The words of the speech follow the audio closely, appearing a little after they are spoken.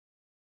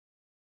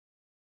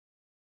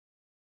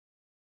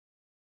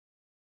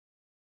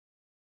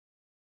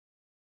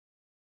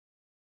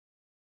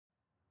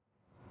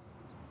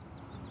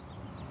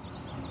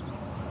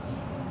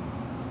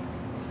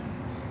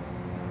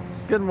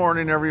Good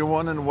morning,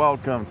 everyone, and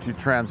welcome to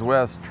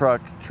Transwest Truck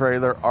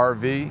Trailer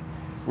RV.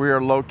 We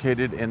are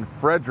located in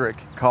Frederick,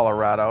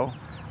 Colorado.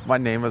 My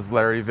name is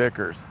Larry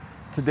Vickers.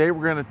 Today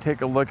we're going to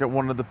take a look at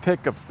one of the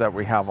pickups that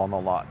we have on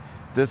the lot.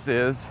 This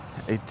is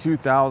a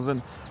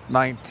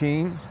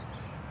 2019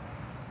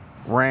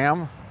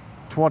 Ram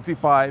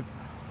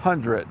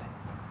 2500.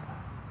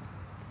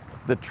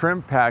 The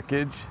trim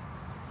package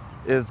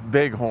is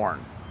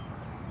Bighorn.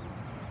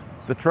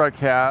 The truck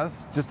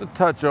has just a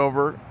touch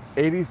over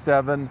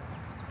 87,000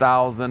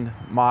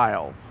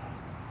 miles.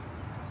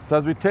 So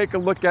as we take a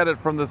look at it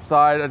from the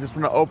side, I just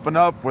want to open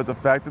up with the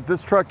fact that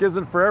this truck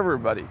isn't for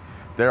everybody.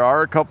 There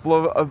are a couple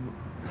of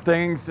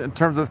things in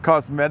terms of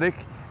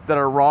cosmetic that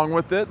are wrong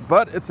with it,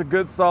 but it's a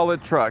good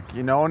solid truck,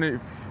 you know, and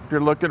if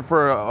you're looking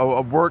for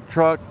a work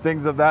truck,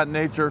 things of that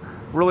nature,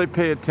 really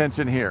pay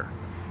attention here.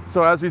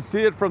 So as we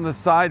see it from the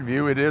side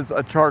view, it is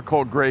a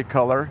charcoal gray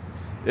color.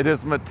 It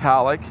is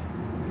metallic.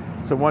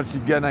 So once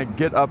you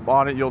get up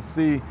on it, you'll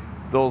see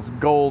those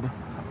gold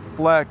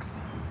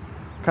flecks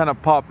kind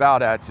of pop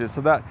out at you. So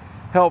that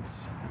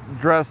helps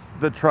dress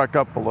the truck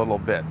up a little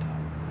bit.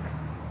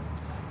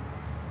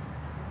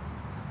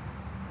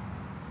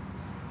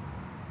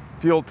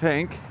 Fuel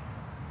tank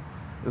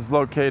is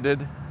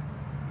located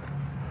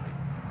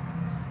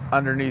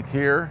underneath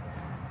here.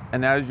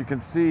 And as you can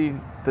see,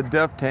 the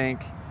DEF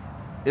tank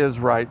is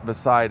right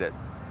beside it.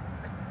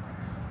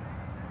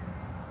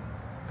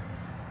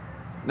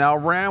 Now,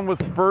 Ram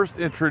was first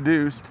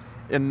introduced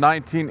in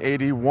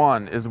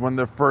 1981 is when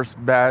the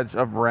first badge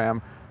of Ram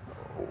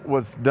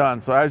was done.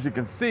 So as you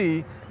can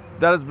see,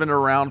 that has been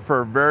around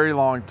for a very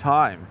long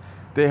time.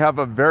 They have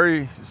a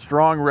very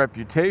strong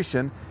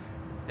reputation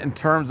in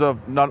terms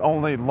of not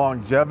only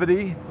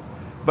longevity,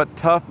 but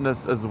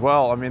toughness as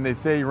well. I mean, they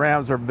say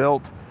Rams are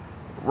built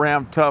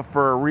Ram tough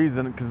for a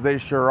reason, because they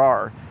sure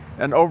are.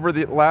 And over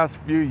the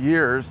last few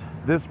years,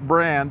 this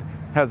brand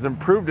has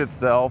improved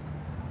itself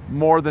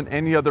more than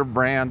any other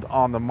brand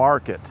on the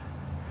market.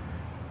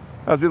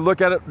 As we look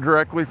at it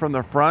directly from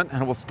the front,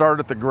 and we'll start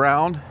at the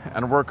ground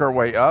and work our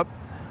way up,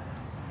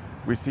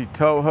 we see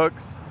tow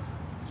hooks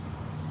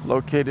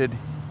located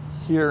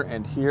here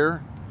and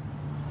here.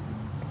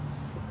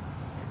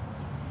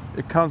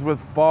 It comes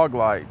with fog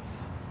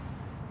lights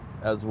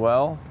as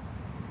well.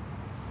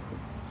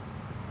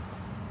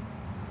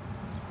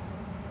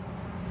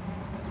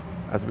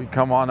 As we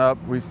come on up,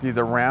 we see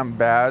the Ram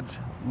badge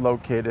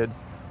located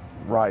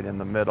right in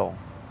the middle.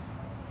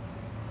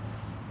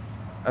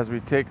 As we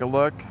take a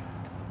look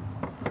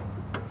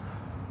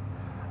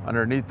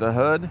underneath the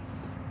hood,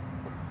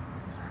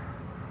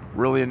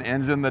 really an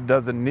engine that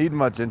doesn't need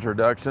much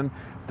introduction.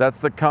 That's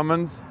the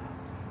Cummins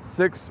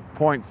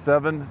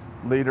 6.7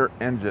 liter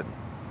engine.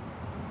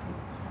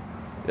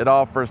 It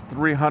offers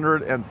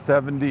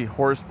 370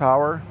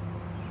 horsepower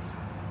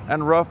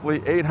and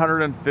roughly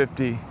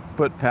 850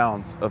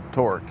 foot-pounds of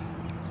torque.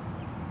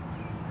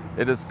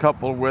 It is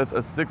coupled with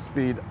a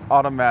 6-speed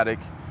automatic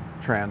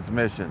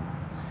transmission.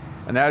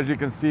 And as you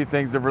can see,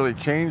 things have really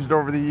changed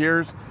over the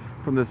years.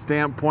 From the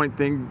standpoint,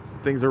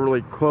 things are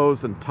really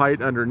close and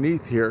tight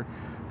underneath here,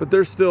 but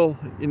there's still,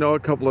 you know, a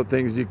couple of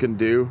things you can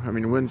do. I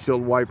mean,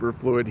 windshield wiper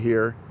fluid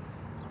here.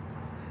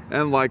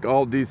 And like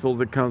all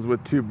diesels, it comes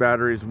with 2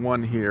 batteries,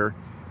 one here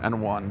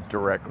and one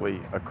directly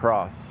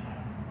across.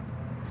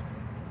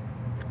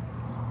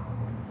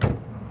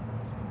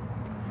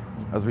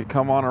 As we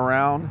come on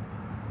around,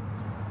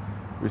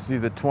 we see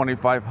the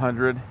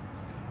 2500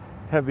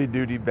 heavy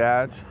duty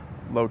badge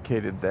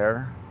located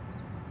there.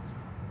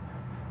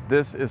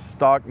 This is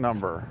stock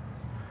number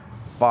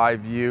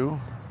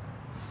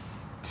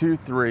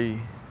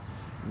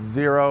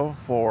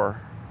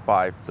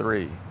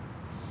 5U230453.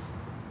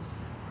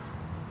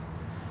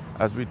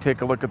 As we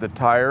take a look at the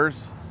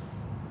tires,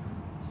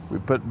 we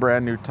put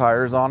brand new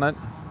tires on it.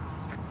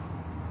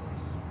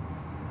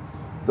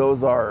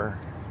 Those are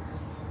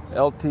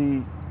LT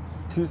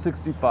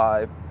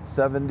 265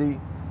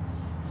 70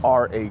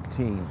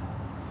 R18.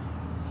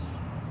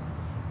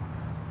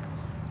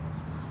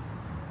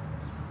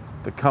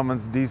 The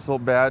Cummins diesel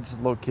badge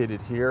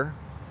located here.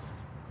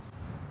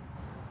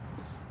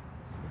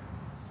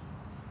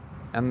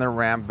 And the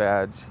Ram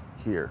badge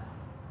here.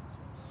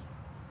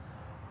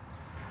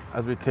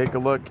 As we take a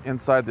look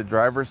inside the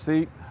driver's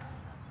seat,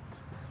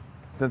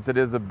 since it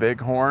is a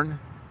Bighorn,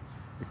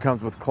 it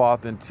comes with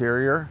cloth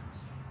interior.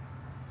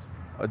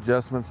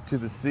 Adjustments to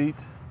the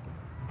seat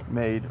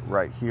made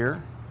right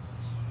here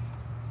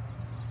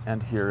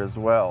and here as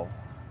well.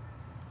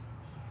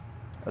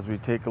 As we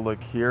take a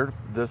look here,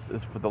 this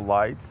is for the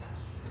lights.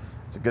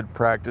 It's a good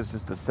practice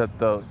just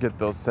to get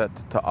those set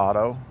to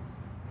auto.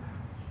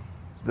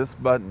 This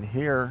button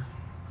here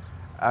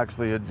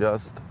actually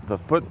adjusts the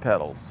foot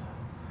pedals,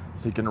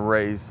 so you can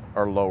raise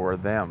or lower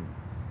them.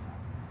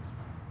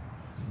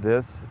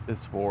 This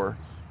is for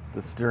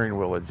the steering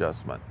wheel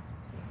adjustment.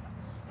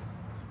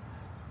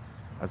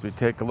 As we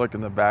take a look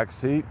in the back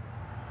seat,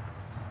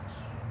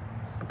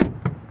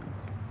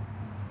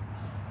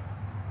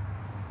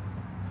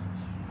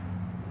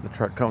 the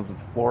truck comes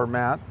with floor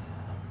mats.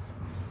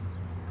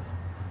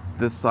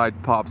 This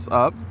side pops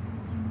up,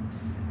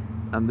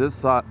 and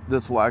this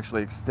will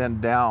actually extend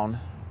down,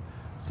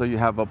 so you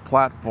have a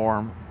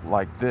platform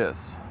like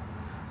this.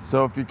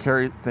 So if you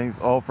carry things,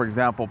 for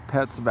example,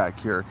 pets back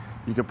here,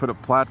 you can put a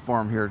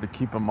platform here to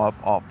keep them up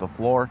off the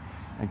floor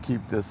and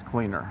keep this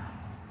cleaner.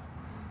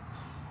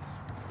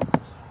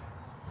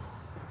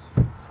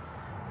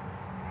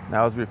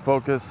 Now as we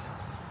focus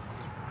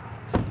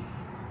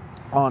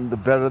on the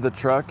bed of the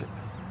truck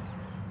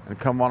and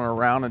come on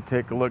around and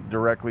take a look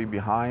directly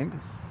behind.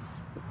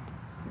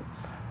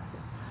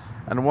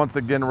 And once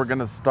again, we're going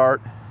to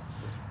start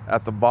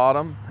at the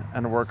bottom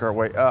and work our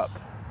way up.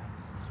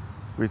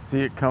 We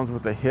see it comes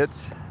with a hitch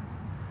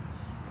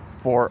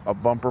for a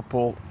bumper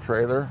pull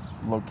trailer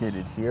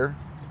located here.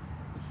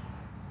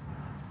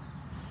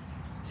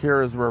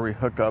 Here is where we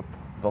hook up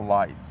the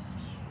lights.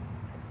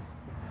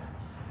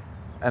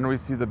 And we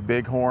see the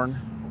Bighorn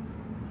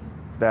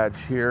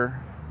badge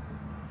here.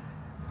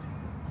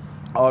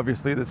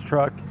 Obviously, this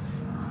truck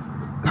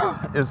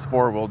is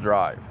four-wheel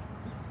drive.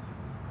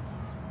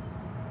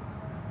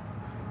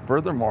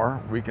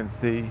 Furthermore, we can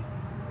see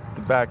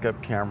the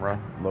backup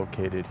camera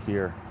located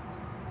here.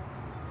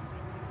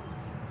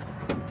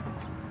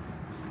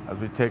 As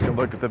we take a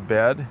look at the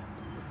bed,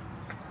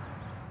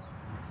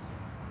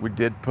 we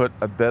did put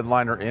a bed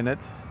liner in it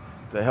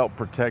to help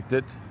protect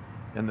it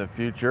in the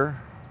future.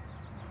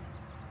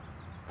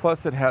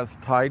 Plus it has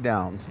tie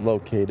downs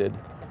located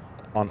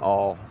on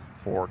all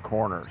four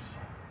corners.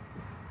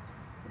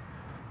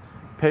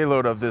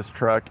 Payload of this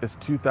truck is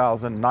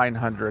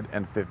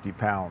 2,950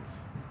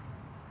 pounds.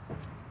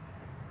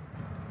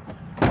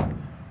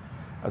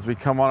 As we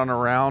come on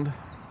around,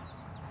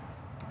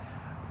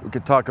 we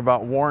could talk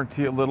about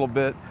warranty a little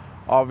bit.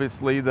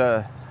 Obviously,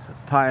 the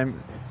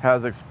time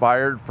has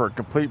expired for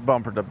complete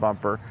bumper to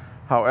bumper.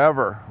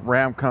 However,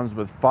 Ram comes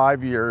with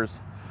 5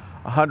 years,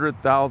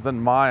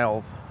 100,000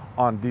 miles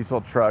on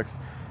diesel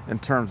trucks in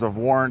terms of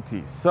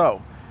warranty.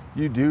 So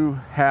you do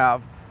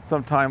have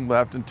some time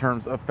left in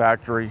terms of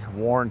factory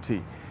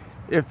warranty.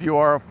 If you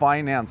are a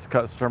finance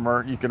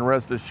customer, you can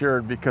rest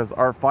assured because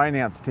our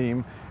finance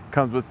team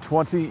comes with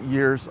 20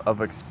 years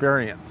of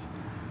experience.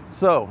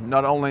 So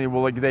not only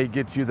will they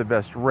get you the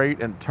best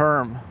rate and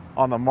term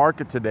on the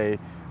market today,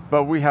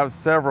 but we have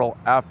several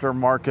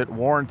aftermarket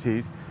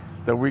warranties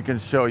that we can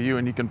show you,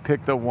 and you can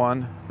pick the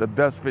one that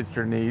best fits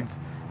your needs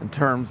in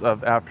terms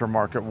of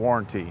aftermarket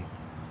warranty.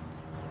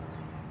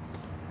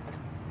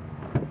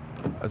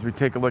 As we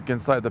take a look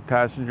inside the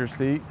passenger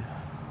seat,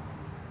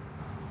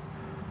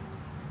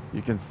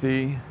 you can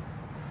see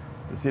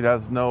the seat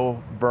has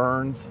no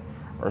burns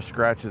or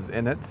scratches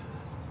in it.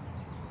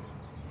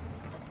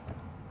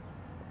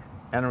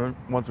 And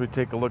once we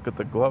take a look at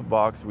the glove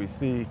box, we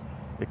see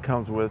it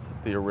comes with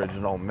the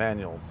original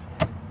manuals.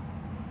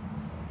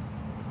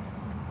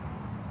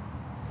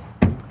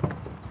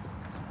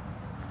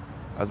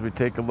 As we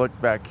take a look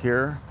back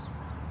here,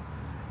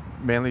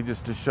 mainly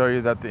just to show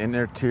you that the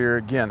interior,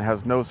 again,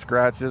 has no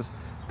scratches,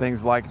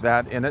 things like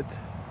that in it.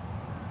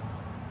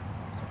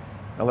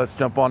 Now let's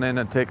jump on in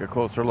and take a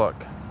closer look.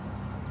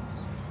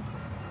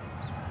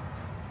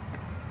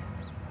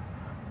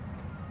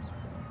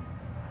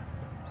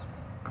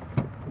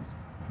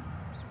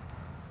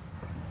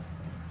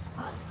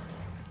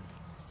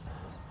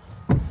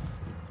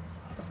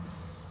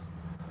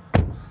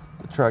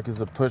 The truck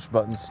is a push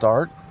button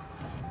start,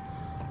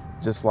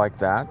 just like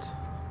that.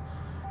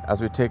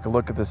 As we take a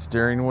look at the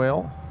steering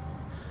wheel,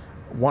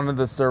 one of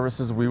the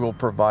services we will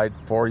provide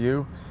for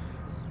you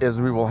is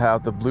we will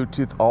have the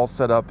Bluetooth all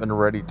set up and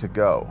ready to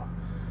go.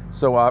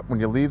 So when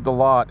you leave the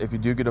lot, if you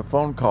do get a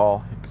phone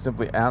call, you can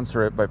simply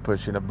answer it by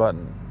pushing a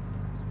button.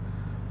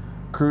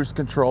 Cruise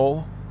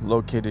control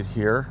located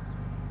here.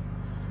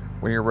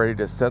 When you're ready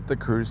to set the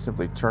cruise,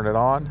 simply turn it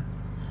on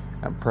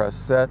and press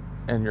set,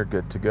 and you're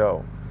good to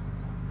go.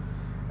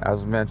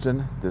 As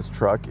mentioned, this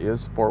truck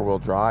is four-wheel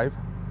drive,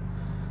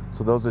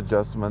 so those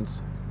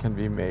adjustments can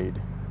be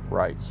made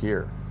right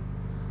here.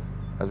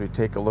 As we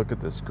take a look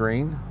at the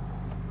screen,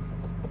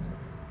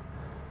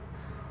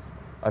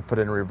 I put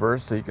it in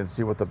reverse so you can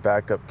see what the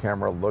backup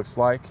camera looks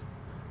like.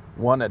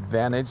 One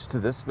advantage to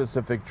this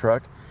specific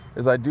truck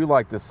is I do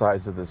like the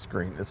size of the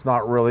screen. It's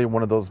not really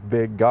one of those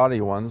big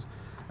gaudy ones,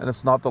 and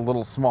it's not the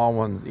little small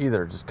ones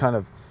either, just kind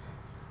of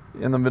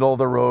in the middle of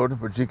the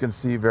road, which you can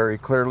see very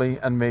clearly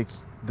and make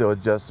the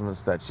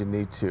adjustments that you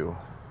need to.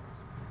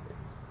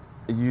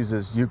 It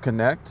uses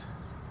Uconnect,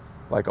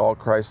 like all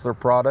Chrysler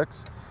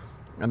products,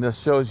 and this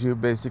shows you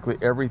basically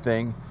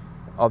everything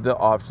of the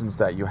options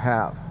that you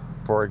have.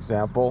 For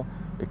example,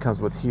 it comes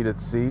with heated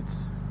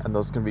seats, and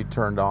those can be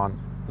turned on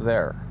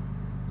there.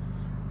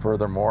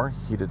 Furthermore,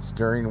 heated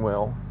steering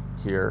wheel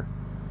here.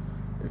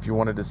 If you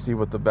wanted to see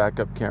what the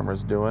backup camera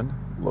is doing,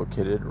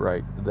 located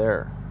right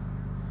there.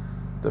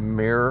 The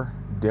mirror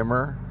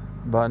dimmer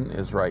button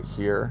is right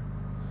here,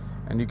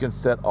 and you can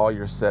set all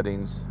your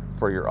settings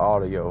for your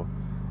audio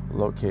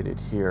located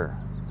here.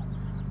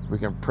 We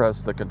can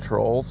press the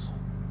controls.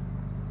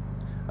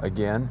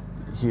 Again,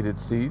 heated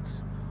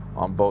seats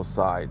on both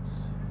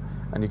sides,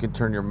 and you can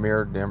turn your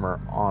mirror dimmer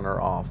on or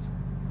off.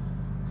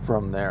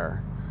 from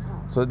there.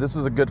 So this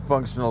is a good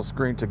functional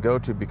screen to go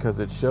to because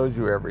it shows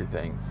you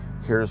everything.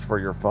 Here's for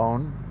your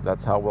phone.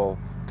 That's how we'll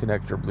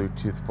connect your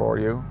Bluetooth for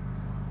you.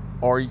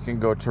 Or you can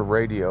go to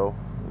radio,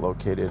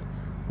 located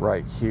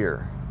right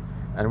here.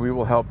 And we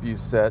will help you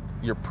set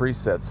your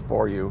presets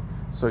for you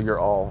so you're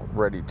all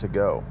ready to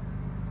go.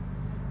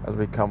 As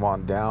we come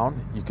on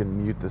down, you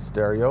can mute the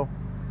stereo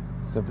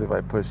simply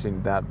by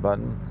pushing that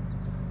button.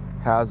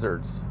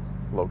 Hazards,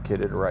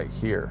 located right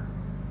here.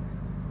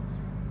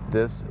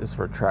 This is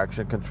for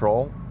traction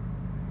control,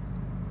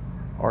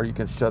 or you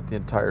can shut the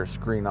entire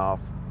screen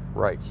off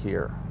right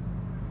here.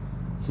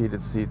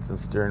 Heated seats and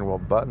steering wheel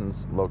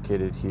buttons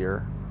located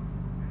here.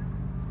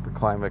 The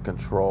climate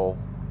control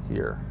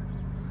here.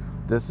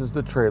 This is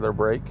the trailer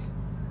brake.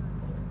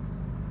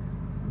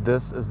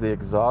 This is the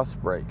exhaust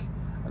brake.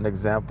 An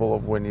example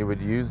of when you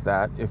would use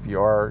that if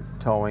you are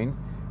towing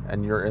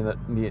and you're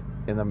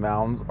in the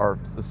mountains or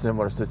a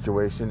similar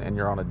situation and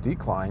you're on a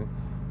decline,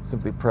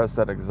 simply press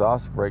that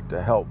exhaust brake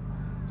to help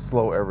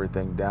slow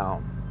everything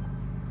down.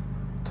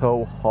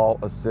 Tow haul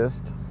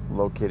assist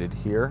located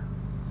here.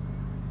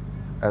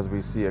 As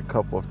we see a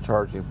couple of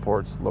charging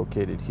ports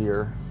located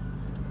here.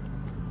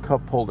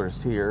 Cup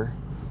holders here.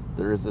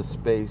 There is a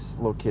space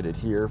located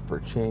here for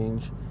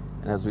change.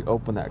 And as we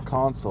open that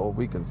console,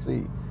 we can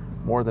see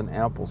more than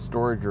ample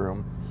storage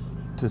room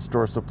to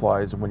store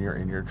supplies when you're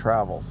in your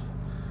travels.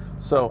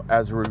 So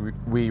as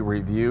we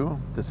review,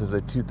 this is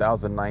a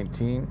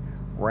 2019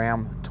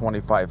 Ram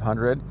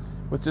 2500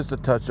 with just a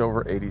touch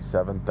over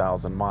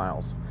 87,000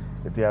 miles.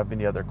 If you have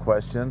any other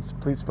questions,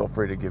 please feel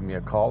free to give me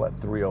a call at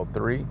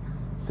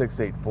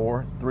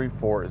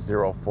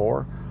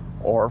 303-684-3404,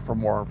 or for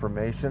more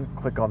information,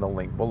 click on the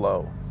link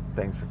below.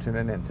 Thanks for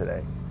tuning in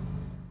today.